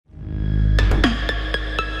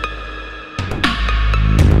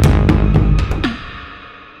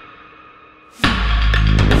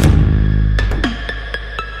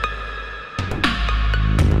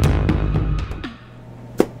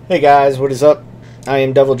Hey guys, what is up? I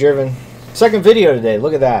am DevilDriven. Second video today.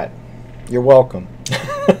 Look at that. You're welcome.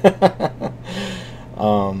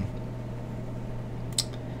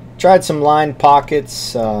 Tried some lined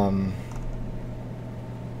pockets.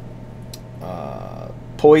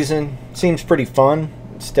 Poison seems pretty fun.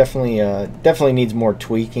 It's definitely needs more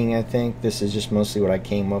tweaking. I think this is just mostly what I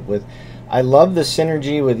came up with. I love the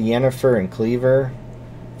synergy with Yennefer and Cleaver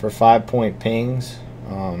for 5-point pings.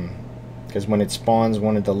 Because when it spawns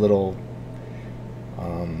one of the little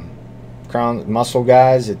crown muscle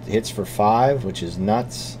guys, it hits for 5, which is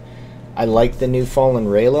nuts. I like the new Fallen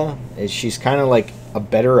Rayla. She's kind of like a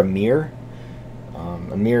better Amir.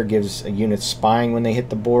 Amir gives a unit spying when they hit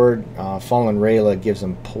the board. Fallen Rayla gives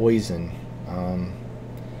them poison,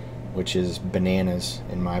 which is bananas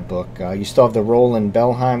in my book. You still have the Roland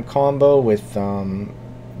Belheim combo with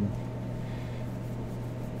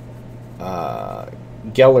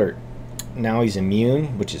Gellert. Now he's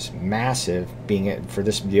immune, which is massive, being for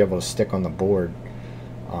this to be able to stick on the board.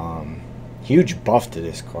 Huge buff to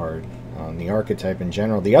this card, the archetype in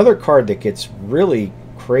general. The other card that gets really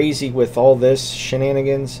crazy with all this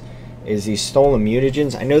shenanigans is these stolen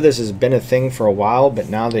mutagens. I know this has been a thing for a while, but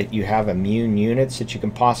now that you have immune units that you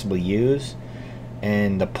can possibly use,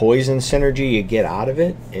 and the poison synergy you get out of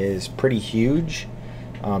it is pretty huge.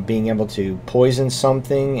 Being able to poison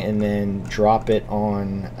something and then drop it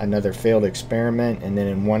on another failed experiment, and then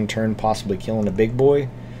in one turn possibly killing a big boy,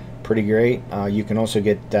 pretty great. You can also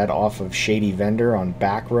get that off of Shady Vendor on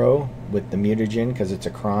back row with the mutagen because it's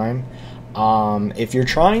a crime. If you're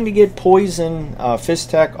trying to get poison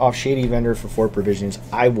fist tech off Shady Vendor for 4 provisions,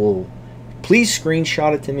 I will please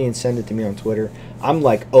screenshot it to me and send it to me on Twitter. I'm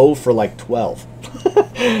like 0 for like 12.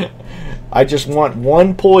 I just want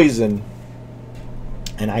one poison.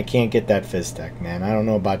 And I can't get that fist tech, man. I don't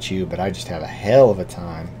know about you, but I just have a hell of a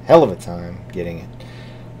time getting it.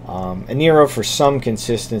 A Nero for some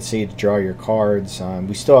consistency to draw your cards.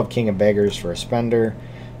 We still have King of Beggars for a spender,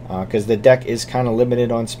 because the deck is kind of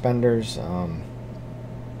limited on spenders.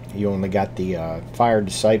 You only got the Fire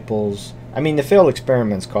Disciples. I mean, the failed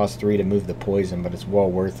experiments cost 3 to move the poison, but it's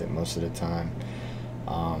well worth it most of the time.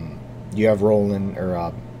 You have Roland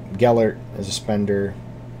or Gellert as a spender.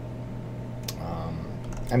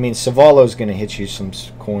 I mean, Savalo's going to hit you some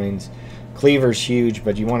coins. Cleaver's huge,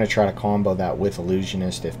 but you want to try to combo that with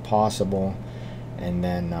Illusionist if possible. And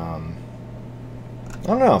then, I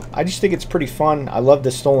don't know. I just think it's pretty fun. I love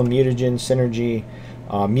the Stolen Mutagen synergy.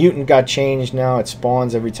 Mutant got changed now. It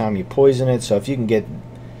spawns every time you poison it. So if you can get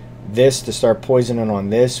this to start poisoning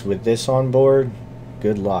on this with this on board,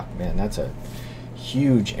 good luck, man. That's a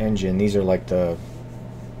huge engine. These are like the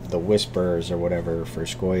Whisperers or whatever for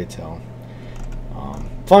Scoia'tael.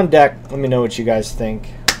 Fun deck. Let me know what you guys think.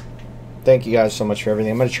 Thank you guys so much for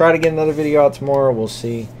everything. I'm going to try to get another video out tomorrow. We'll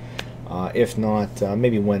see. If not,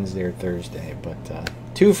 maybe Wednesday or Thursday. But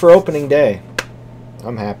 2 for opening day.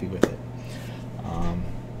 I'm happy with it.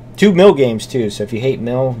 2 Mill games too. So if you hate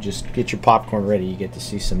Mill, just get your popcorn ready. You get to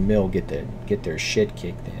see some Mill get their shit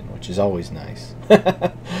kicked in, which is always nice.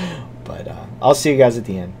 But I'll see you guys at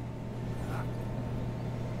the end.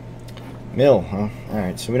 Mill, huh?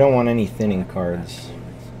 Alright, so we don't want any thinning cards.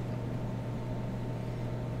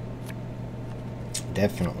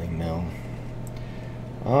 Definitely Mill.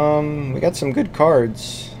 We got some good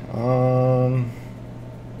cards. I don't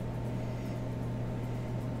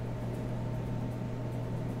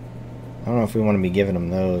know if we want to be giving them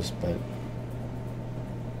those, but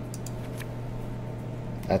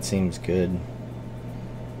that seems good.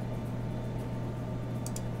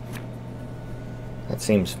 That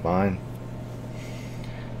seems fine.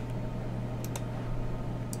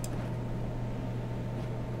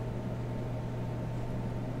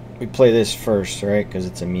 We play this first, right? Because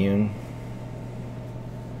it's immune.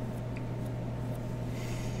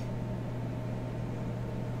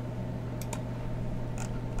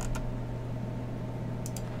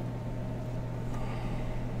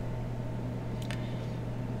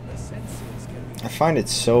 I find it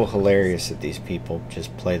so hilarious that these people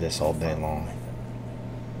just play this all day long.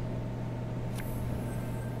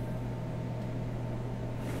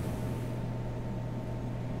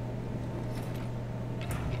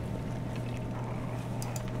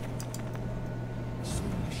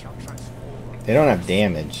 They don't have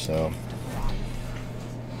damage, so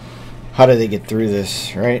how do they get through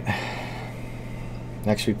this, right?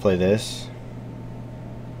 Next we play this.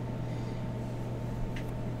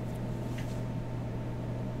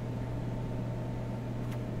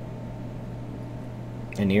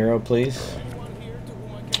 An hero, please.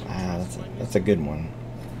 Ah, that's a good one.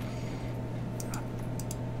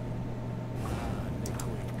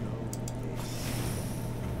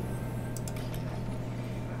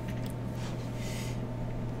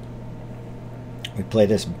 We play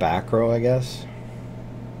this back row, I guess.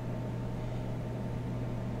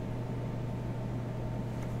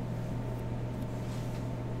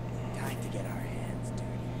 Time to get our hands dirty.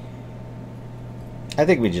 I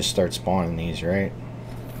think we just start spawning these, right?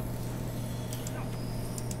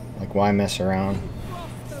 Like, why mess around?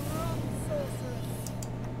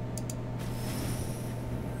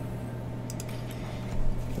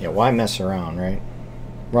 Yeah, why mess around, right?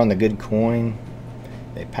 Run the good coin.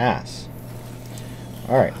 They pass.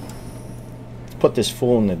 Alright. Let's put this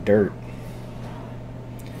fool in the dirt.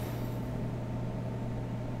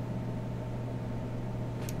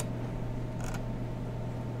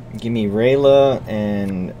 Give me Rayla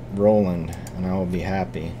and Roland, and I will be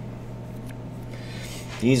happy.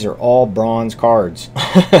 These are all bronze cards.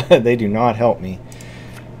 They do not help me.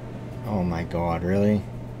 Oh my god, really?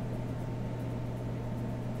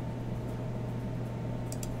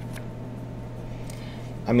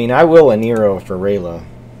 I mean, I will a Nero for Rayla.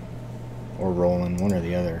 Or Roland, one or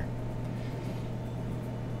the other.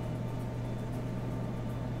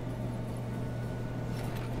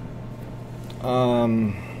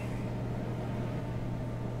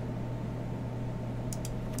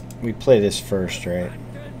 We play this first, right?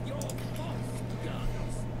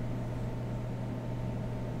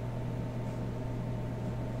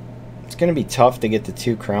 It's going to be tough to get the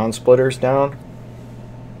 2 crown splitters down.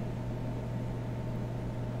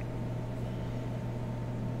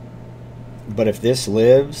 But if this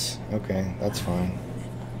lives, okay, that's fine.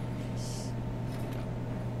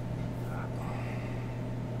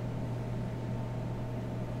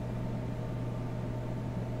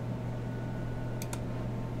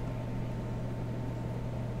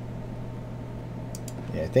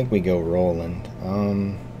 Yeah, I think we go Roland.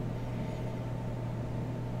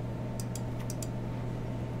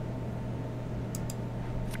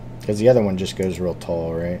 Because the other one just goes real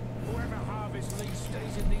tall, right?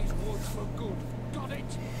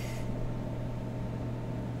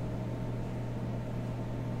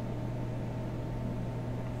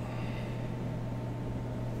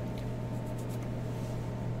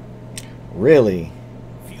 Really?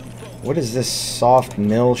 What is this soft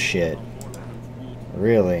mill shit?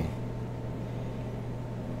 Really?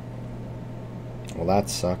 Well, that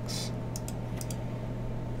sucks.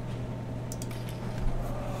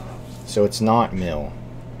 So it's not mill.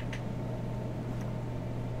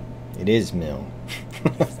 It is mill.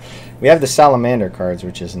 We have the salamander cards,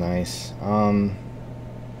 which is nice.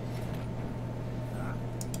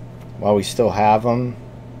 While we still have them,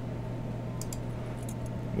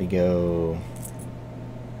 we go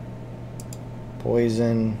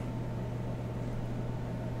poison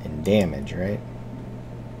and damage, right?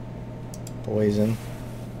 Poison,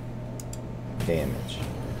 damage.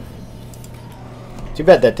 Too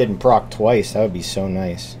bad that didn't proc twice. That would be so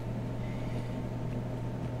nice.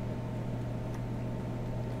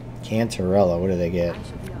 Cantarella, what do they get?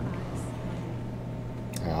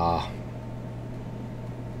 Ah.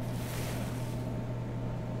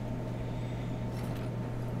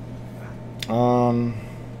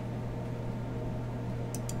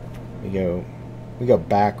 We go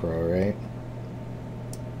back row, right?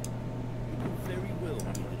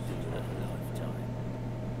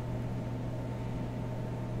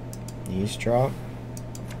 Eavesdrop.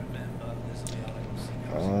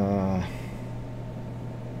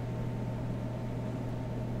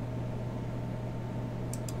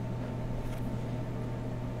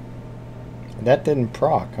 That didn't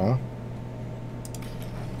proc, huh?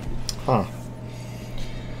 Huh.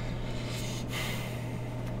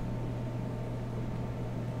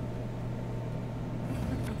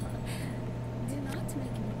 Do not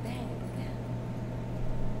make me beg.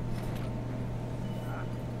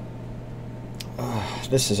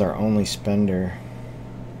 This is our only spender.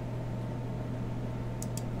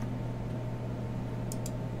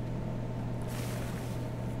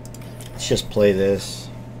 Let's just play this.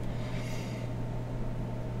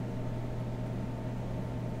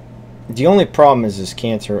 The only problem is this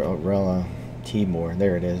Cantarella Tibor.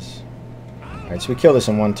 There it is. Alright, so we kill this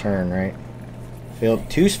in one turn, right?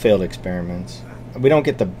 Two failed experiments. We don't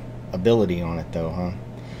get the ability on it though, huh?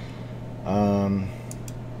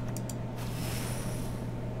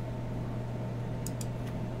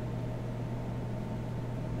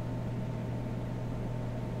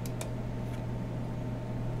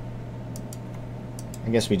 I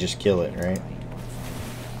guess we just kill it, right?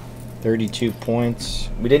 32 points.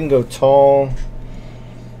 We didn't go tall.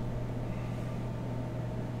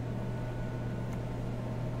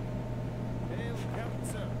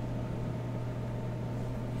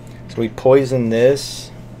 So we poison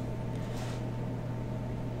this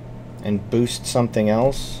and boost something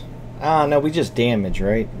else. Ah, no, we just damage,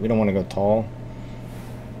 right? We don't want to go tall.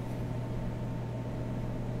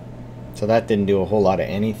 So that didn't do a whole lot of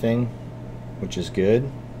anything, which is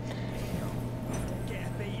good.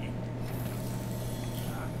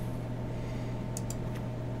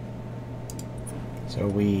 So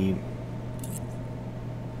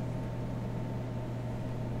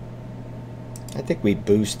I think we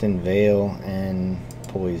boost in Veil and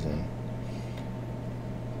Poison.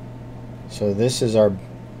 So this is our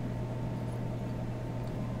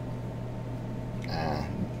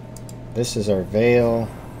this is our Veil,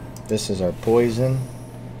 this is our Poison.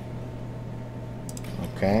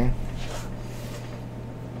 Okay.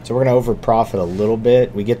 So we're gonna over profit a little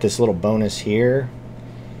bit. We get this little bonus here.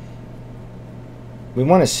 We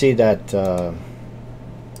want to see that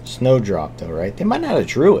snowdrop though, right? They might not have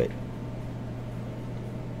drew it.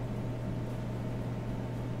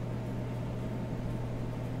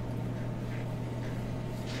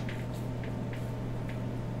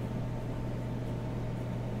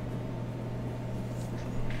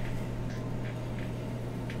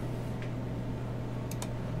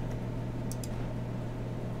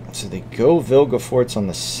 So they go Vilgefortz on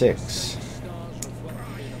the 6.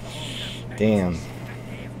 Damn.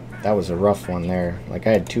 That was a rough one there. Like,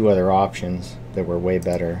 I had 2 other options that were way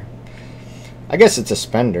better. I guess it's a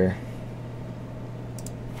spender.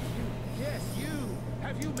 Yes, you.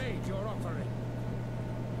 Have you made your offering?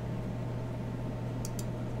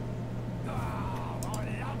 Oh,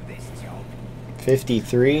 I love this job.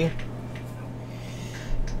 53.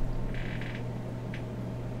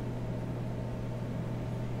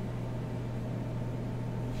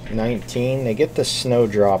 $19. They get the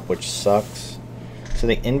snowdrop, which sucks. So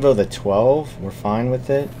they invo the 12. We're fine with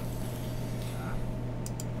it.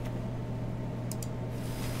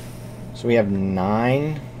 So we have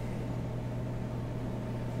 9.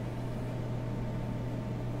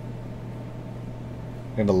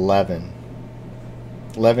 We have 11.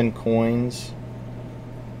 11 coins.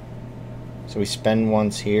 So we spend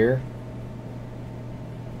once here.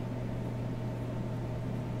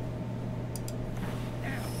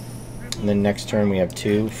 And then next turn we have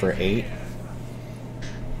 2 for 8.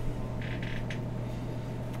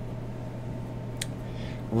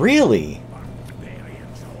 Really?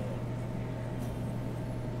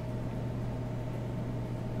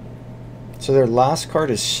 So their last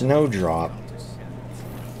card is Snowdrop.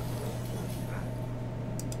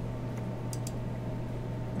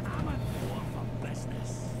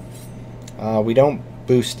 We don't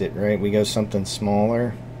boost it, right? We go something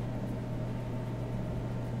smaller.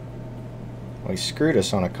 Well, he screwed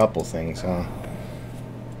us on a couple things, huh?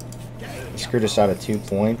 He screwed us out of 2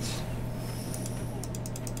 points.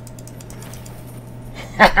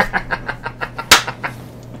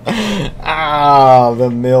 Ah, the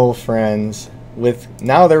mill friends.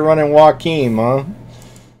 Now they're running Joaquin, huh?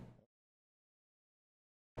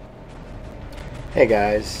 Hey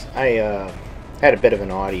guys, I had a bit of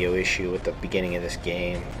an audio issue at the beginning of this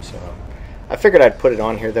game, so I figured I'd put it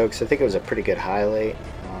on here though because I think it was a pretty good highlight,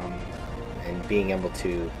 and being able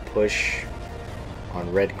to push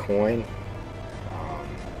on red coin.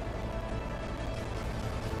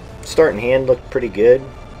 Starting hand looked pretty good.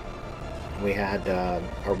 We had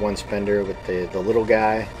our one spender with the little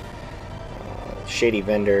guy, shady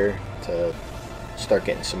vendor to start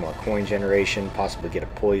getting some more coin generation, possibly get a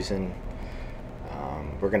poison.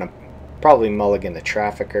 We're gonna probably mulligan the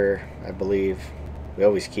trafficker, I believe. We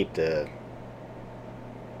always keep the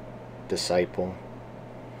disciple.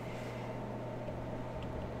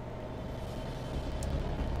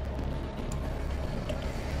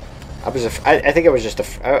 I think I was just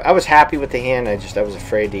I was happy with the hand. I was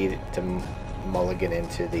afraid to mulligan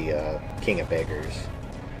into the King of Beggars.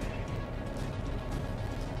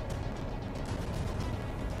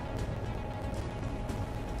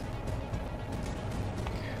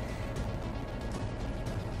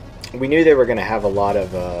 We knew they were going to have a lot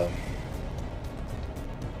of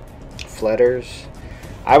fletters.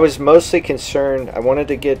 I was mostly concerned. I wanted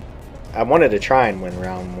to try and win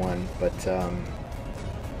round 1, but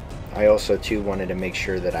I also too wanted to make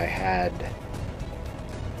sure that I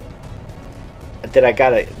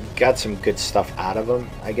got some good stuff out of them,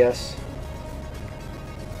 I guess.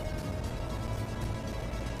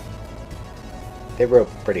 They wrote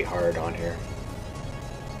pretty hard on here.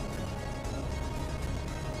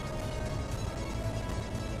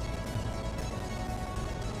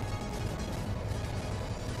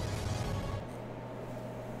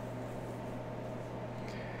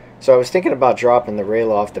 So I was thinking about dropping the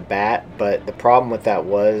rail off the bat, but the problem with that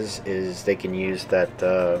is they can use that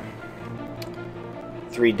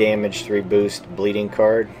 3 damage, 3 boost bleeding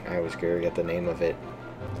card. I always forget the name of it.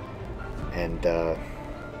 And I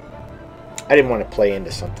didn't want to play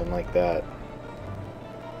into something like that.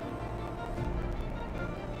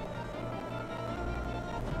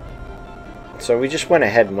 So we just went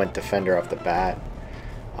ahead and went Defender off the bat.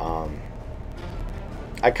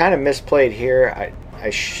 I kind of misplayed here.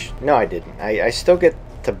 No, I didn't. I still get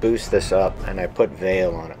to boost this up, and I put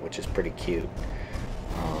Veil on it, which is pretty cute.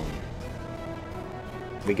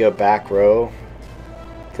 We go back row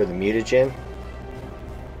for the mutagen.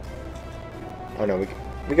 Oh no,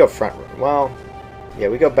 we go front row. Well, yeah,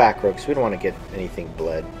 we go back row because we don't want to get anything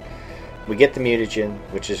bled. We get the mutagen,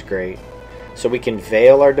 which is great. So we can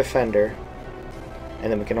Veil our Defender,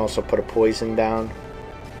 and then we can also put a poison down.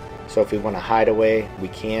 So if we want to hide away, we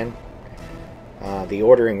can. The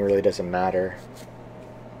ordering really doesn't matter.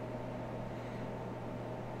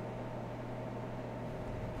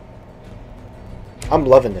 I'm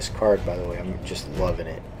loving this card, by the way. I'm just loving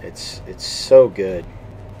it. It's so good.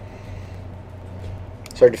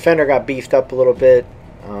 So our Defender got beefed up a little bit,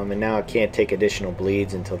 and now it can't take additional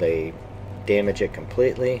bleeds until they damage it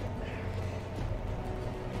completely.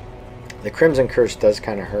 The Crimson Curse does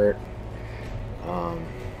kind of hurt.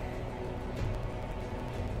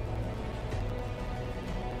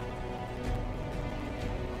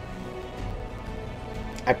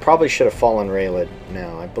 I probably should have fallen Raylid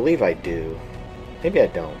now. I believe I do. Maybe I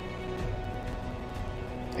don't.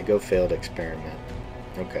 I go failed experiment.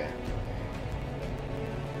 Okay.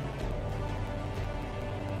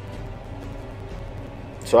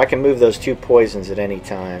 So I can move those 2 poisons at any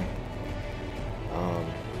time.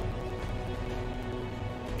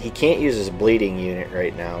 He can't use his bleeding unit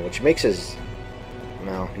right now, which makes his...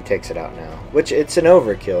 No, he takes it out now. Which, it's an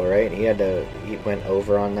overkill, right? He went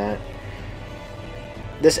over on that.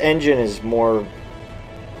 This engine is more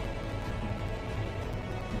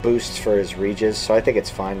boosts for his Regis, so I think it's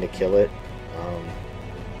fine to kill it.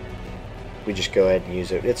 We just go ahead and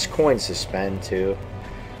use it. It's coin suspend too,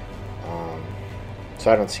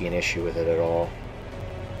 so I don't see an issue with it at all.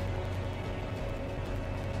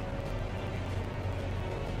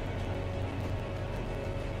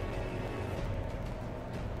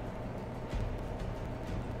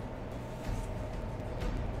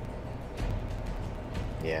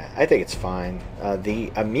 Yeah, I think it's fine.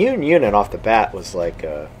 The immune unit off the bat was like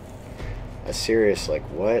a serious, like,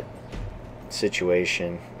 what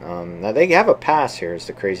situation. Now they have a pass here is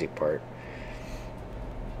the crazy part.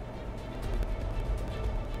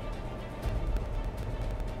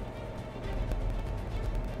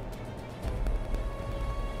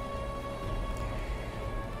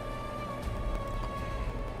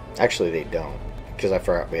 Actually, they don't, because I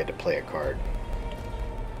forgot we had to play a card.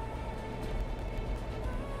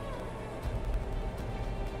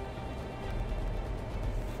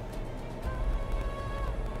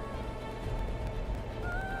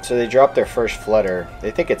 So they drop their first Flutter.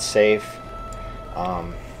 They think it's safe.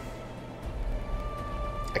 I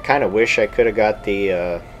kind of wish I could have got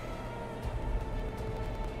the...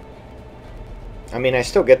 I mean, I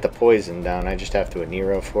still get the poison down. I just have to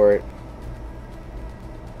Anero for it.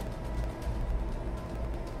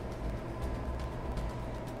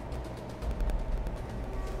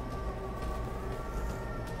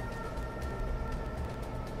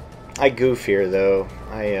 I goof here, though.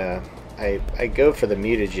 I go for the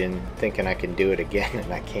mutagen thinking I can do it again,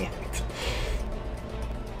 and I can't.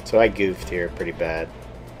 So I goofed here pretty bad.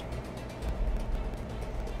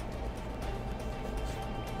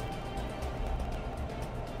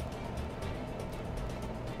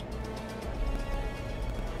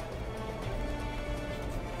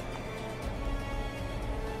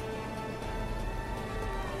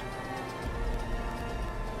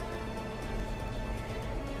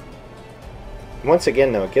 Once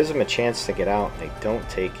again, though, it gives them a chance to get out. They don't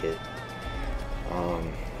take it.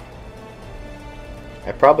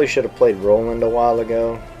 I probably should have played Roland a while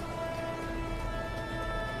ago.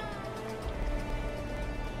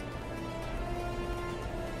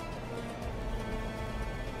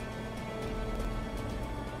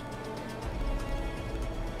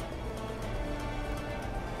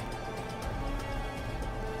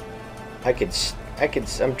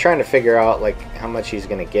 I'm trying to figure out like how much he's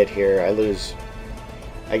gonna get here.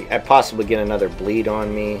 I possibly get another bleed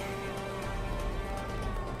on me.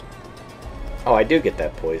 Oh, I do get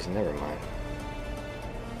that poison. Never mind.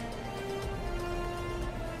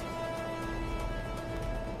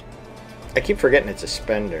 I keep forgetting it's a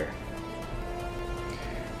spender.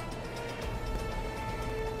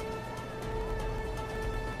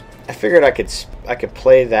 I figured I could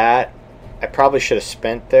play that. I probably should have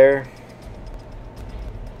spent there.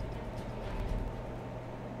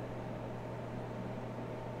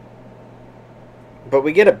 But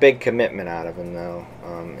we get a big commitment out of him, though,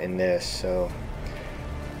 in this, so...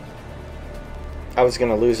 I was going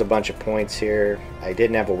to lose a bunch of points here. I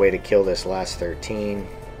didn't have a way to kill this last 13.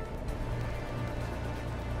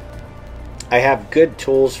 I have good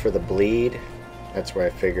tools for the bleed. That's where I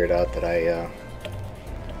figured out that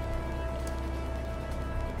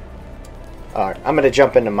Alright, I'm going to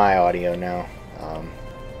jump into my audio now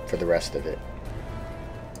for the rest of it.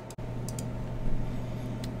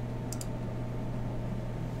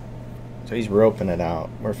 So he's roping it out.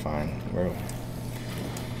 We're fine.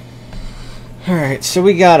 Alright, so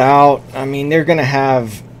we got out. I mean, they're going to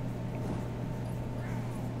have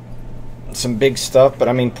some big stuff, but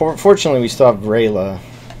I mean, fortunately we still have Rayla.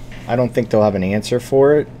 I don't think they'll have an answer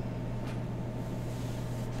for it.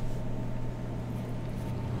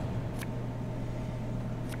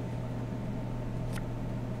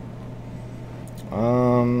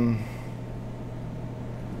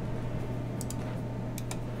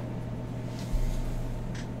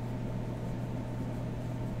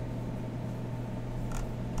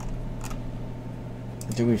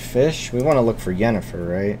 Do we fish? We want to look for Yennefer,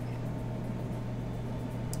 right?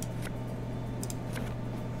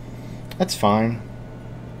 That's fine.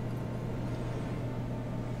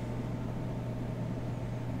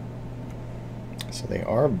 So they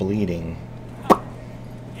are bleeding.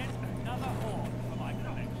 Yet another horn for my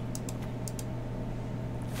collection.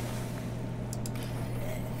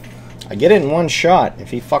 I get it in one shot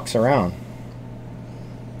if he fucks around.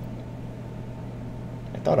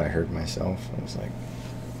 I thought I heard myself. I was like...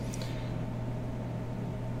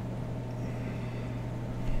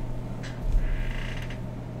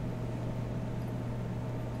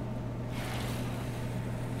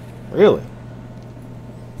 Really?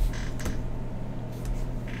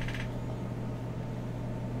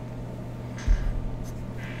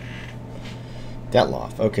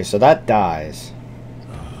 Detloff. Okay, so that dies.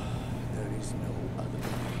 There is no other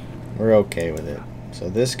way. We're okay with it. So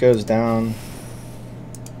this goes down.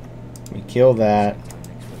 We kill that.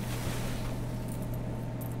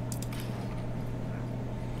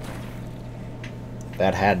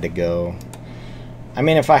 That had to go. I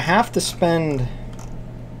mean, if I have to spend...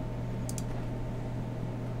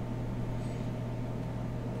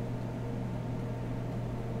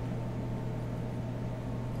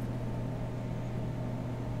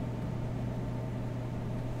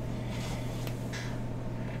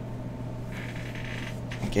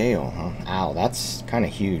 Gale, huh? Ow, that's kind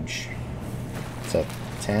of huge. It's a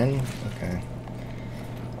 10? Okay.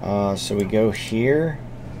 So we go here.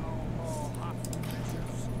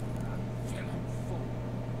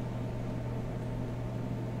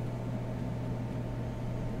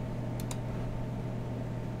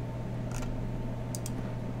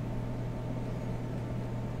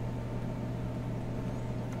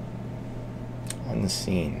 On the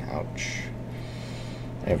scene. Ouch.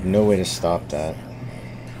 I have no way to stop that.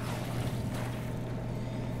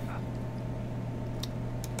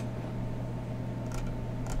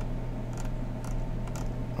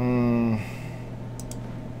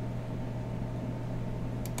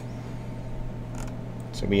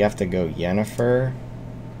 So we have to go Yennefer.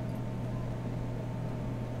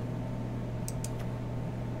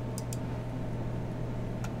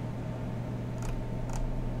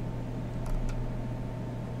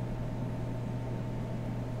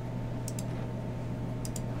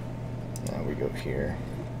 Now we go here.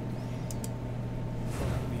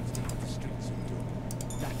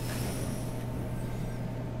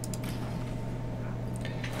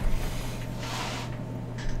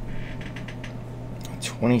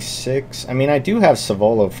 26. I mean, I do have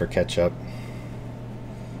Savolo for ketchup.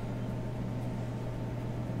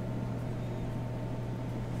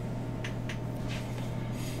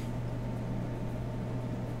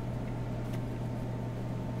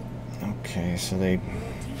 Okay, so they...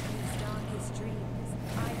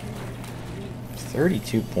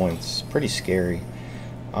 32 points. Pretty scary.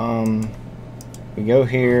 We go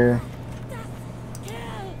here.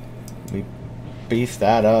 We beef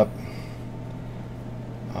that up.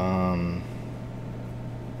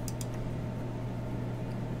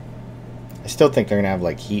 I still think they're gonna have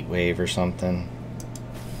like heat wave or something.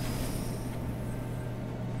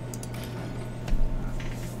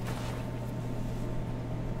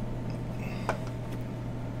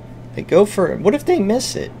 They go for it. What if they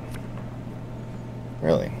miss it?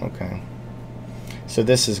 Really? Okay. So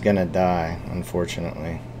this is gonna die,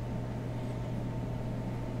 unfortunately.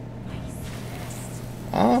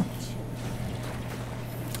 Ah.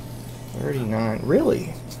 39.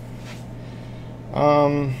 Really?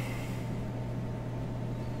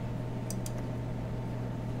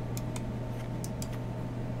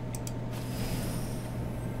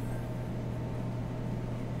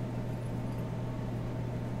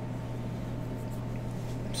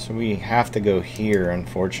 So we have to go here,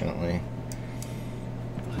 unfortunately.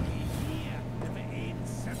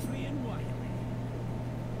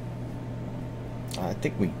 I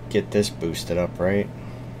think we get this boosted up, right?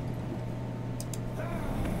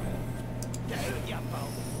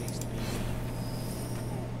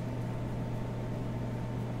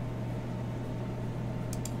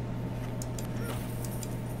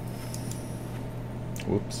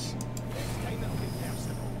 Whoops.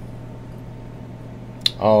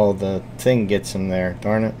 Oh, the thing gets him there.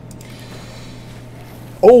 Darn it.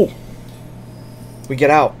 Oh! We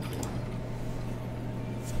get out.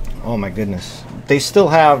 Oh my goodness. They still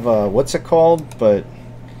have, what's it called? But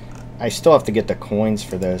I still have to get the coins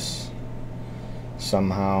for this.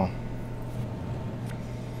 Somehow.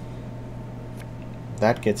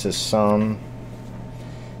 That gets us some.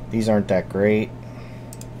 These aren't that great.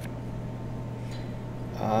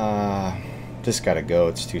 Just gotta go.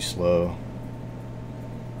 It's too slow.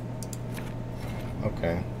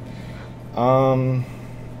 Okay.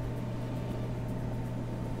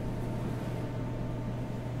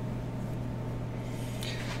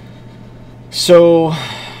 So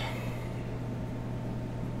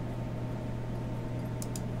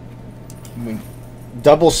we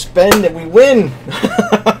double spend and we win.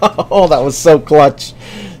 Oh, that was so clutch.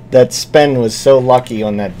 That spend was so lucky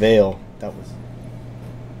on that veil. That was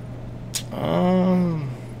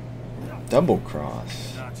double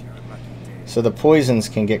cross. So the poisons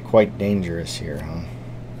can get quite dangerous here, huh?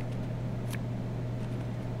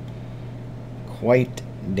 Quite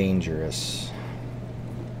dangerous.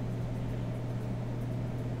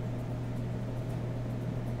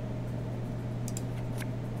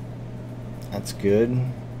 That's good.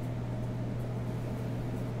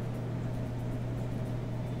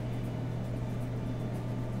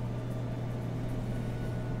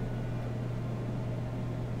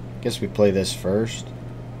 Guess we play this first.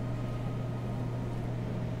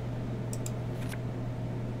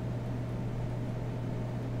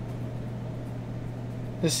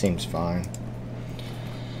 This seems fine.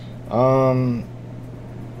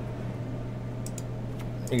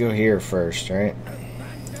 We go here first, right?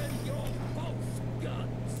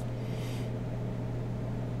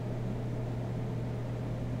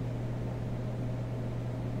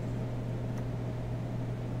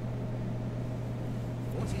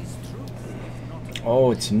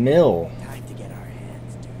 Oh, it's mill. Time to get our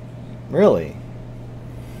hands dirty. Really?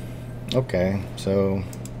 Okay, so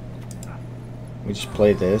we just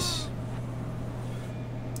play this.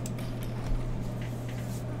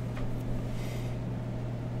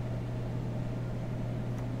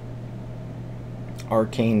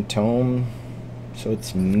 Arcane Tome. So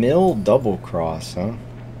it's mill double cross, huh?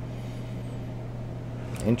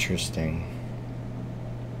 Interesting.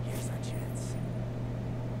 Here's our chance.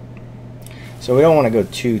 So we don't want to go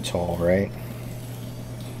too tall, right?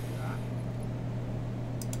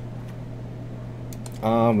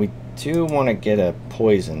 We do want to get a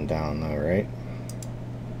poison down though, right?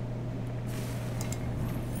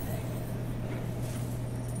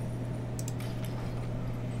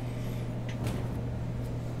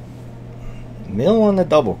 Mill on the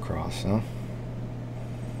double cross, huh?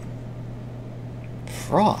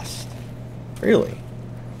 Frost. Really?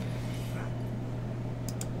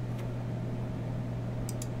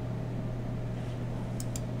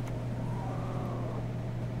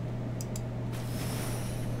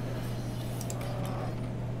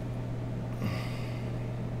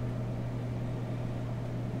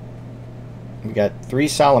 We got 3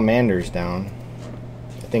 salamanders down.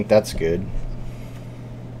 I think that's good.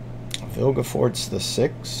 Vilgefort's the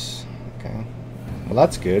 6. Okay. Well,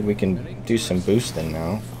 that's good. We can do some boosting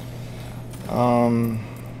now.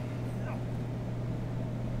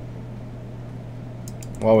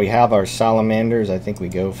 While we have our salamanders, I think we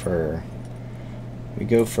go for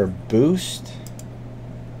boost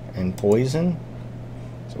and poison.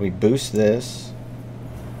 So we boost this,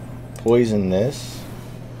 poison this.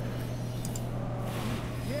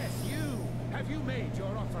 Yes, you. Have you made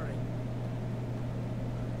your offering?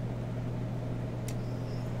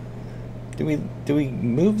 Do we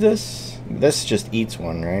move this? This just eats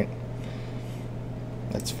one, right?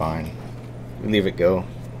 That's fine. We leave it go.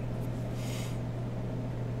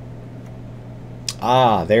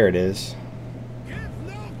 Ah, there it is. Give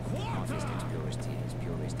no quarter.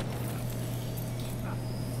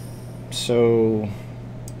 So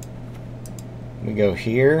we go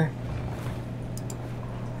here.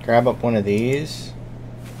 Grab up one of these.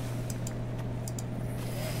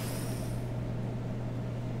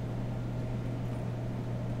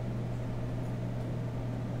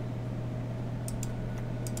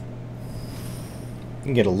 You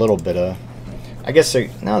can get a little bit of I guess they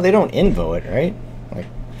no, they don't invo it, right? Like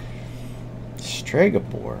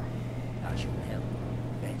Stregobor. I shall help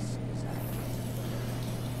best as I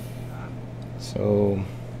can. So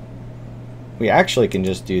we actually can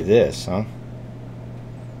just do this, huh?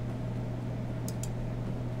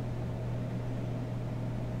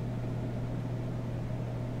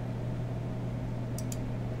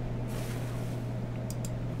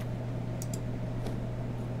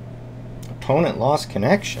 Opponent lost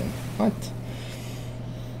connection. What?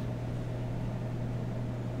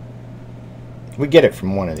 We get it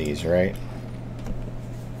from one of these, right?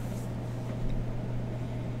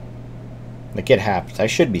 Like it happens. I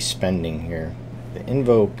should be spending here. The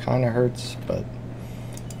invo kind of hurts, but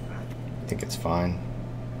I think it's fine.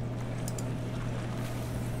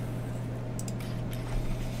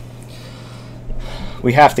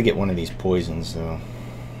 We have to get one of these poisons, though.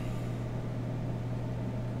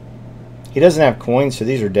 He doesn't have coins, so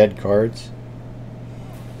these are dead cards.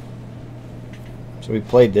 So we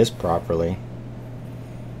played this properly.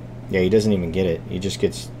 Yeah, he doesn't even get it. He just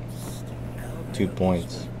gets 2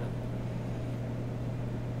 points.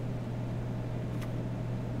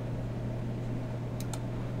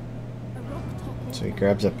 So he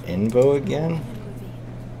grabs up Invo again.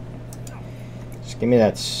 Just give me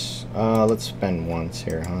that. Let's spend once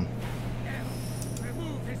here, huh?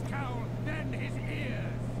 Remove his cowl, then his ears.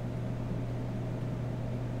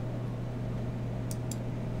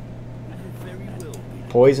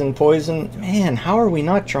 Poison, poison. Man, how are we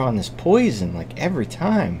not drawing this poison like every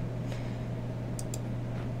time?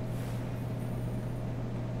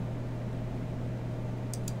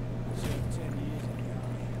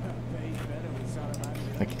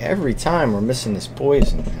 Like every time we're missing this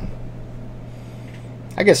poison, man.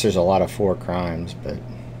 I guess there's a lot of 4 crimes, but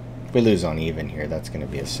if we lose on even here, that's going to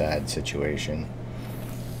be a sad situation.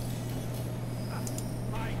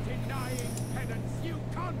 By denying penance, you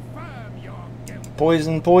confirm your guilt.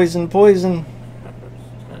 Poison, poison, poison.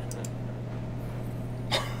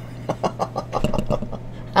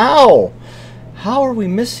 How? How are we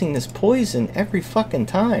missing this poison every fucking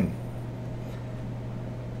time?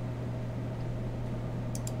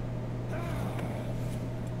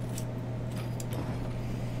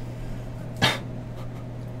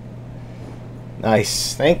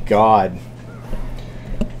 Nice, thank God.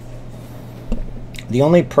 The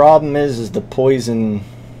only problem is the poison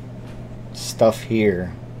stuff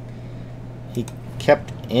here. He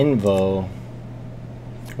kept Invo.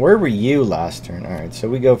 Where were you last turn? All right, so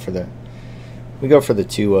we go for the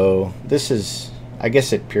 2-0. This is, I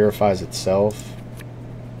guess it purifies itself.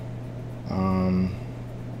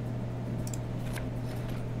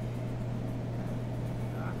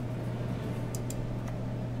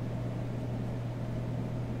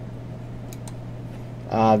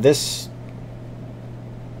 This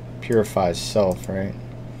purifies self, right?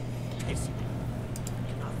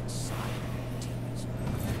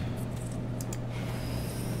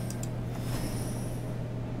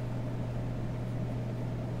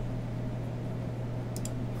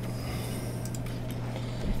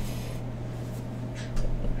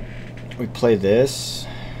 We play this.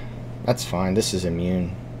 That's fine. This is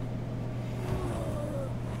immune.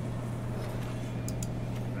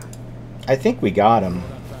 I think we got him.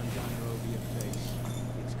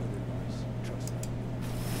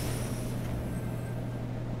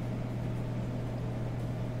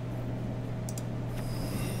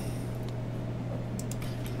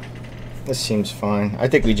 This seems fine. I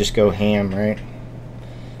think we just go ham, right?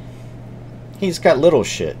 He's got little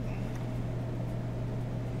shit.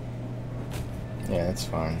 Yeah, that's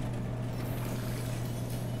fine.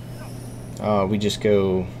 We just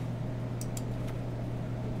go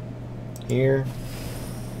here.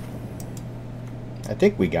 I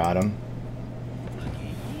think we got him.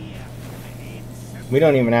 We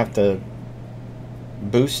don't even have to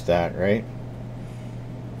boost that, right?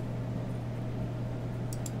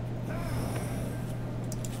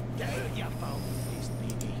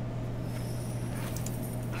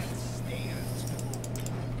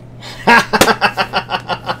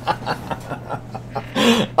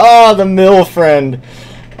 Oh, the mill friend.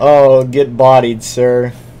 Oh, get bodied,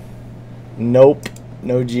 sir. Nope.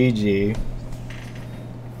 No GG.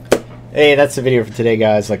 Hey, that's the video for today,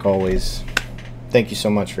 guys, like always. Thank you so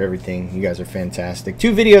much for everything. You guys are fantastic.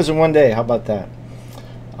 2 videos in one day. How about that?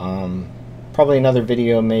 Probably another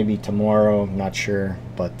video maybe tomorrow. I'm not sure.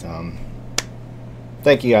 But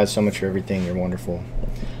thank you guys so much for everything. You're wonderful.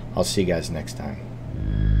 I'll see you guys next time.